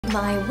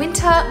my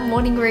winter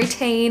morning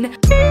routine.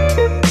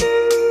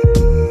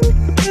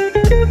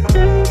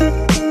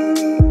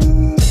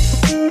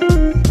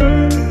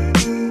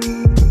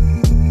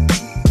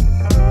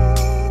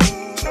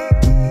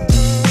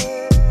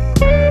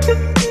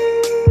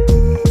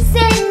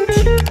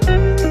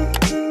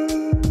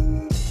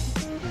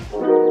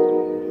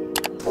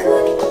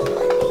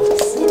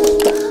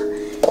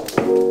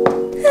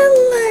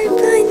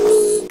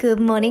 Good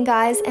morning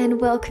guys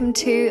and welcome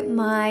to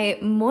my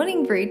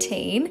morning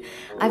routine.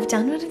 I've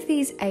done one of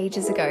these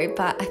ages ago,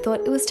 but I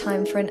thought it was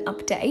time for an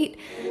update.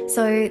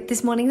 So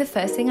this morning the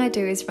first thing I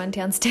do is run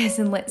downstairs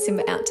and let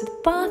Simba out to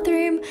the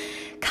bathroom,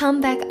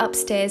 come back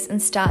upstairs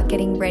and start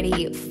getting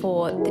ready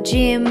for the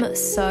gym.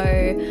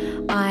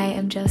 So I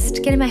am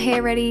just getting my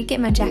hair ready,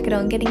 getting my jacket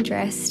on, getting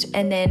dressed,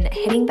 and then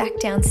heading back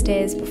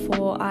downstairs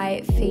before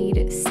I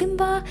feed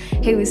Simba.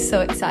 He was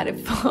so excited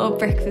for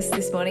breakfast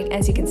this morning,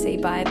 as you can see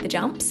by the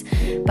jumps.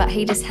 But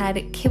he just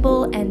had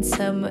kibble and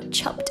some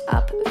chopped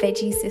up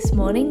veggies this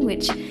morning,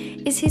 which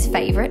is his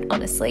favorite,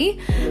 honestly.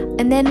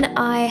 And then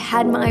I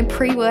had my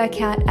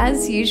pre-workout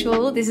as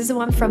usual. This is the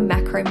one from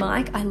Macro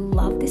Mike. I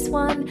love this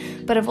one,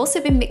 but I've also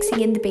been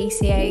mixing in the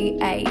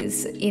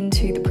BCAAs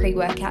into the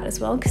pre-workout as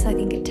well because I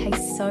think it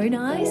tastes so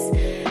nice.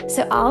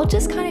 So I'll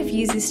just kind of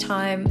use this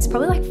time. It's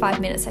probably like 5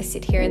 minutes. I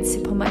sit here and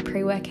sip on my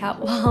pre-workout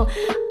while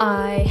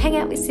I hang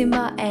out with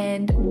Simba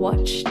and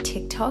watch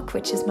TikTok,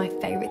 which is my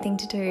favorite thing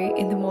to do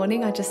in the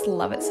morning. I just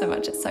love it so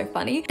much. It's so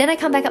funny. Then I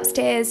come back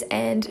upstairs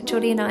and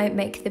Geordie and I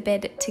make the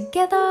bed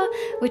together,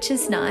 which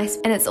is nice.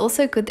 And it's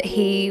also good that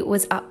he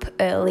was up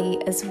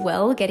early as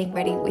well, getting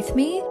ready with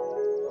me.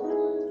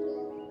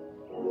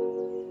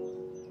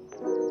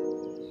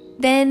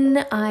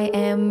 Then I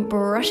am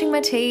brushing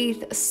my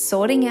teeth,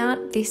 sorting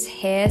out this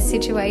hair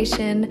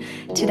situation.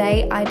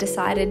 Today I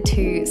decided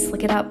to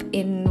slick it up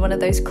in one of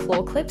those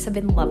claw clips. I've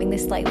been loving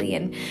this lately,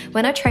 and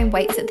when I train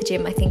weights at the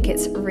gym I think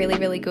it's really,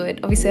 really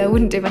good. Obviously I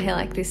wouldn't do my hair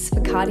like this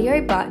for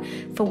cardio, but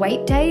for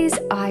weight days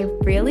I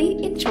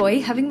really enjoy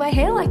having my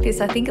hair like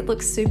this. I think it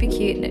looks super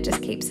cute and it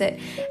just keeps it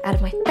out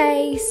of my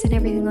face and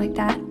everything like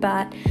that.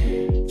 But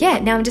yeah,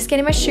 now I'm just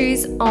getting my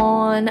shoes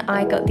on.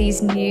 I got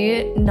these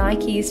new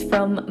Nikes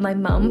from my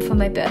mum for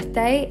my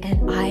birthday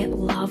and I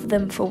love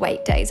them for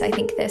weight days. I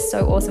think they're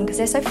so awesome because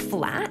they're so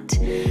flat.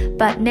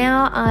 But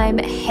now I'm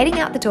heading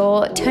out the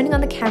door, turning on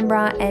the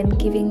camera and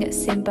giving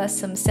Simba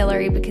some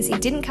celery because he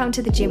didn't come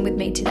to the gym with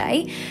me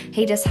today.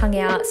 He just hung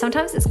out.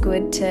 Sometimes it's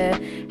good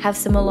to have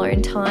some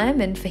alone time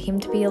and for him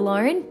to be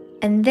alone.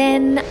 And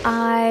then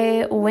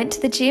I went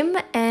to the gym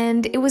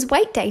and it was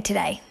weight day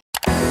today.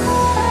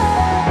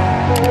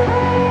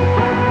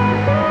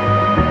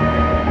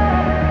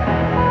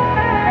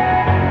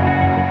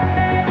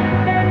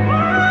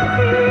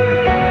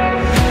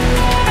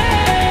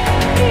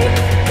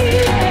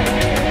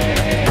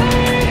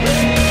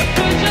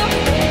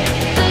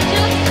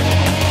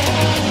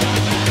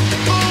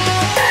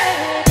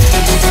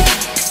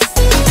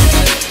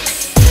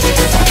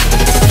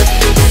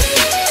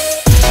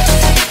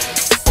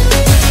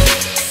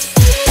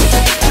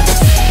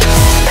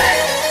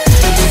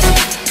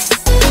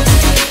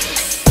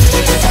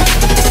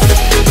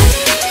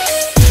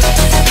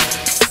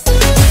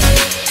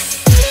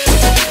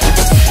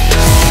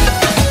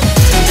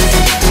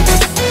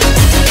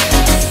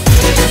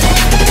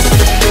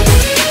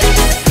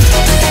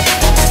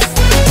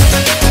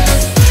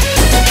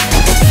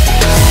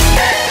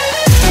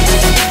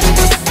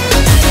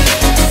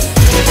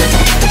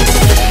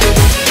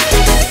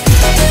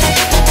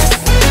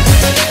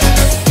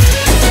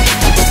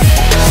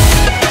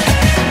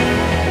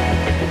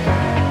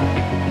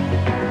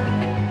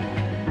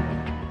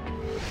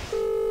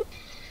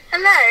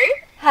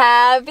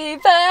 Happy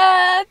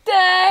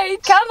birthday!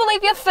 Can't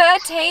believe you're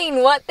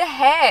 13. What the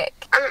heck?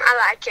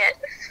 I like it.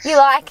 You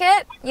like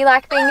it? You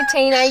like being a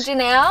teenager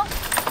now?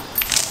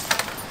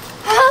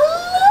 Hello!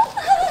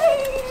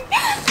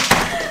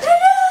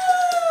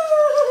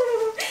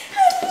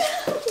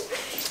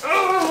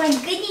 Oh my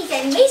goodness,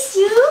 I miss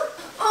you.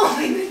 Oh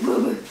my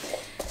boo-boo.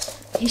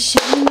 He's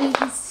showing me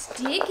his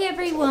stick,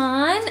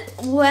 everyone.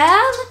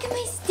 Wow, look at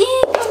my stick.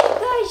 Oh my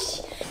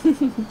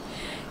gosh.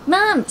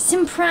 Mom,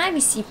 some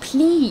privacy,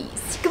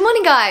 please. Good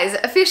morning, guys.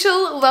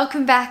 Official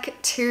welcome back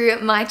to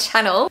my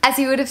channel. As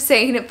you would have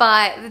seen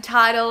by the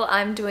title,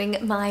 I'm doing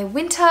my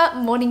winter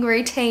morning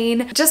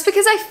routine just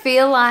because I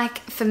feel like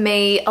for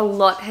me a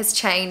lot has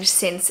changed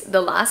since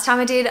the last time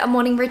I did a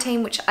morning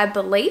routine, which I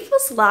believe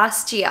was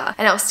last year.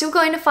 And I was still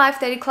going to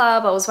 5:30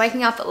 club. I was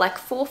waking up at like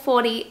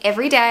 4:40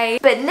 every day.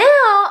 But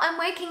now I'm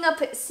waking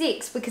up at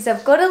 6 because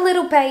I've got a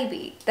little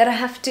baby that I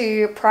have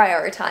to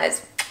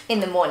prioritize in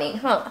the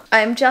morning.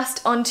 I'm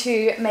just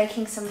onto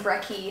making some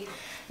brekkie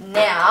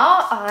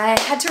now. I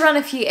had to run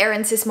a few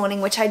errands this morning,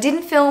 which I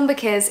didn't film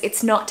because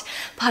it's not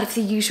part of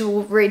the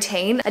usual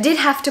routine. I did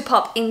have to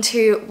pop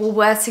into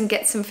Woolworths and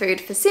get some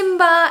food for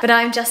Simba, but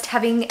I'm just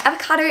having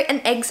avocado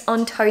and eggs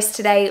on toast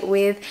today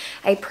with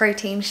a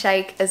protein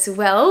shake as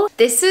well.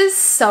 This is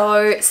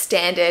so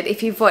standard.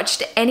 If you've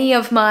watched any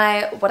of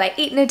my what I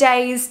eat in a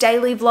day's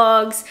daily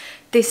vlogs,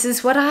 This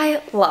is what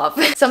I love.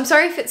 So I'm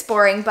sorry if it's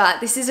boring, but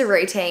this is a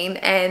routine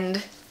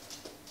and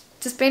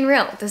just being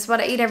real, this is what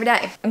I eat every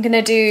day. I'm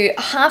gonna do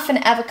half an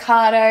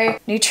avocado,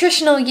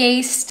 nutritional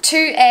yeast,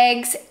 2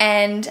 eggs,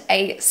 and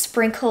a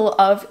sprinkle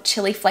of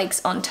chili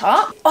flakes on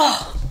top.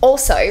 Oh,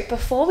 also,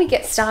 before we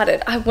get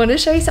started, I wanna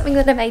show you something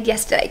that I made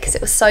yesterday because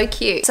it was so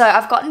cute. So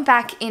I've gotten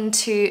back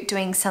into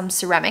doing some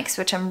ceramics,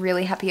 which I'm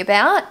really happy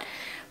about.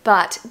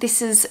 But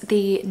this is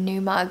the new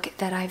mug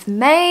that I've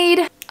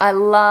made. I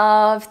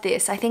love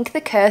this. I think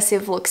the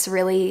cursive looks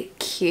really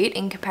cute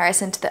in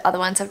comparison to the other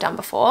ones I've done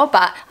before,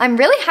 but I'm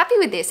really happy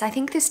with this. I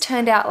think this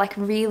turned out like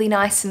really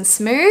nice and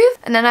smooth.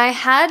 And then I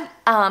had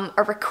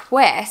a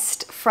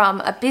request from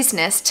a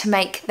business to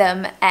make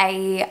them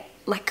a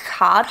like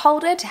card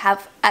holder to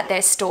have at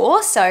their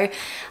store. So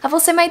I've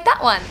also made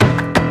that one.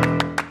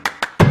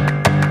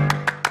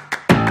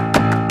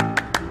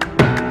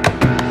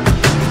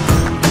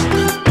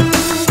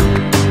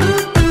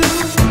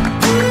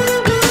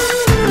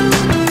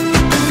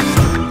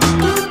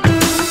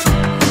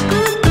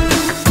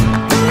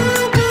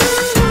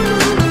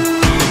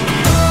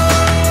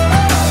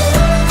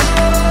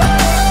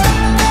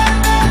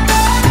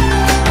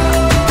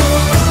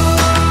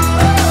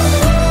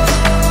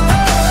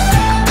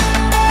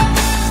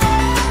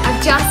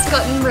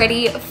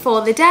 Ready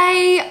for the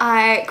day.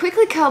 I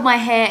quickly curled my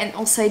hair and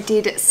also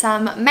did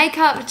some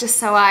makeup just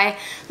so I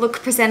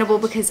look presentable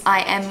because I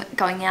am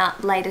going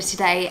out later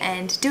today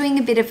and doing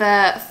a bit of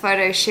a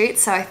photo shoot,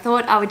 so I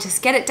thought I would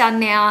just get it done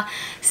now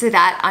so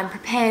that I'm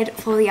prepared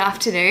for the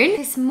afternoon.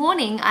 This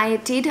morning I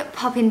did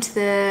pop into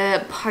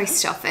the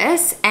post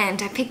office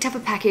and I picked up a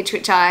package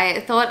which I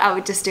thought I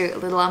would just do a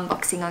little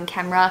unboxing on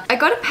camera. I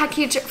got a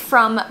package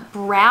from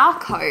Brow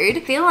Code.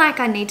 I feel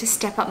like I need to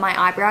step up my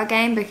eyebrow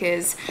game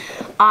because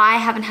I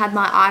haven't had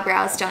my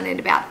eyebrows done in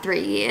about 3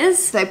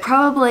 years. They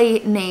probably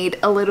need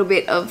a little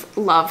bit of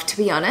love, to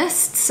be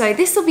honest. So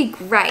this will be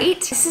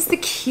great. This is the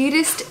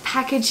cutest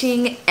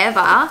packaging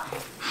ever.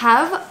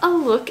 Have a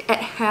look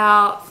at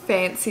how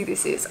fancy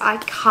this is. I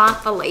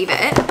can't believe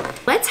it.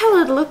 Let's have a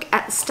little look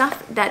at the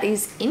stuff that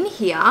is in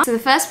here. So the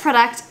first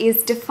product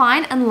is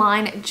Define and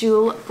Line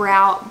Dual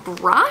Brow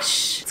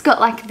Brush. It's got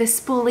like the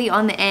spoolie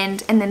on the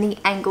end and then the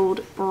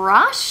angled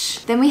brush.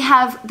 Then we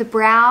have the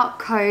Brow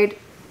Code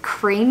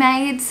Cream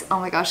Aids. Oh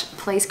my gosh,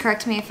 please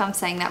correct me if I'm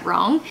saying that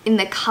wrong. In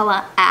the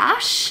color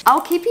Ash.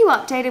 I'll keep you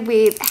updated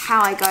with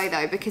how I go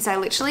though, because I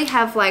literally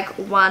have like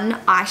one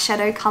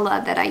eyeshadow color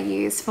that I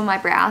use for my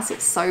brows.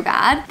 It's so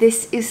bad.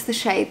 This is the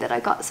shade that I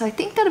got, so I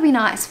think that'll be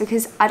nice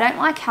because I don't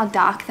like how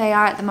dark they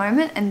are at the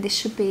moment, and this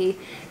should be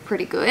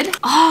pretty good.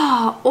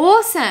 Oh,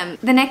 awesome.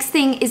 The next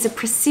thing is a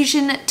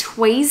precision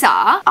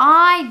tweezer.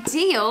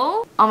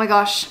 Ideal. Oh my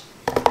gosh.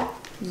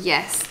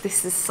 Yes,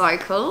 this is so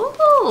cool.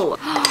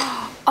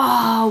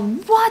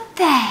 Oh, what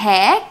the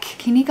heck?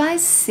 Can you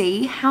guys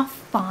see how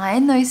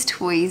fine those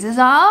tweezers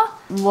are?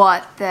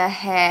 What the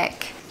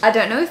heck? I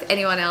don't know if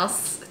anyone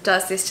else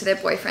does this to their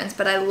boyfriends,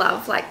 but I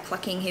love like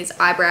plucking his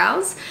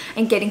eyebrows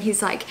and getting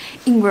his like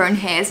ingrown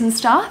hairs and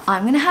stuff.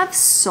 I'm gonna have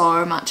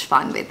so much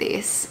fun with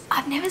this.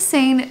 I've never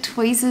seen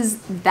tweezers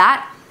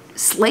that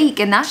sleek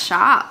and that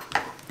sharp.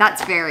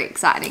 That's very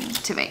exciting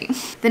to me.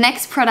 The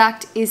next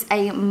product is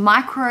a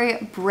micro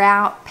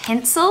brow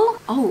pencil.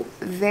 Oh,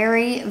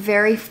 very,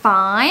 very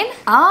fine.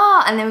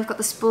 Ah, and then we've got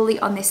the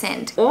spoolie on this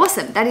end.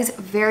 Awesome, that is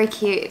very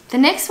cute. The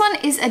next one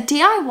is a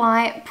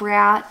DIY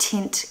brow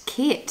tint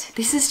kit.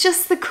 This is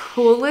just the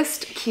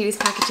coolest, cutest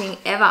packaging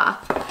ever.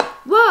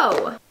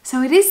 Whoa.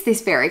 So it is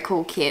this very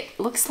cool kit.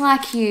 Looks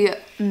like you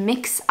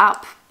mix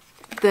up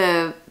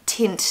the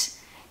tint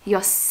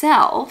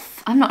yourself.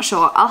 I'm not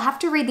sure. I'll have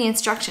to read the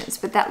instructions,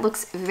 but that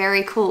looks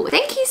very cool.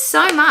 Thank you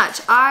so much.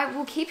 I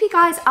will keep you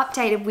guys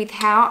updated with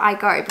how I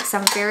go because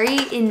I'm very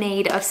in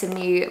need of some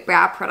new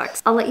brow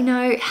products. I'll let you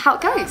know how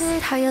it goes.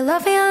 How you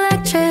love me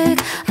electric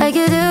like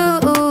you do.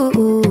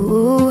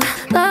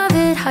 Love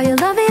it how you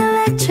love me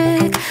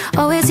electric.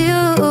 Always you.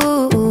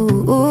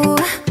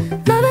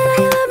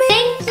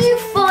 Thank you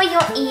for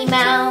your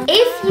email.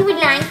 If you would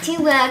like to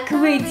work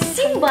with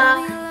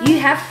Simba, you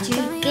have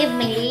to give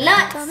me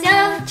lots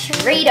of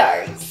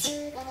Cheetos.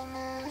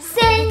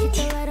 Sent.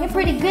 You're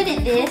pretty good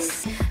at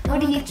this.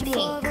 What do you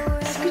think?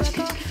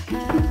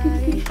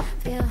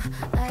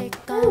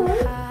 Oh,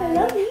 I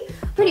love you.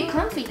 Pretty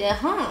comfy there,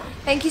 huh?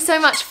 Thank you so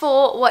much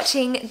for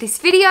watching this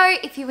video.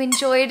 If you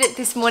enjoyed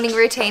this morning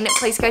routine,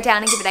 please go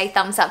down and give it a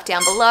thumbs up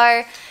down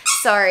below.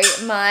 Sorry,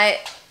 my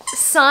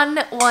son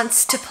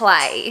wants to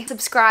play.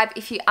 Subscribe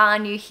if you are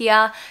new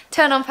here.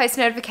 Turn on post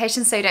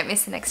notifications so you don't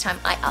miss the next time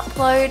I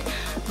upload.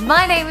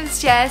 My name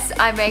is Jess.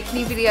 I make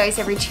new videos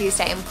every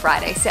Tuesday and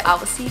Friday, so I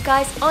will see you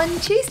guys on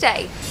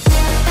Tuesday.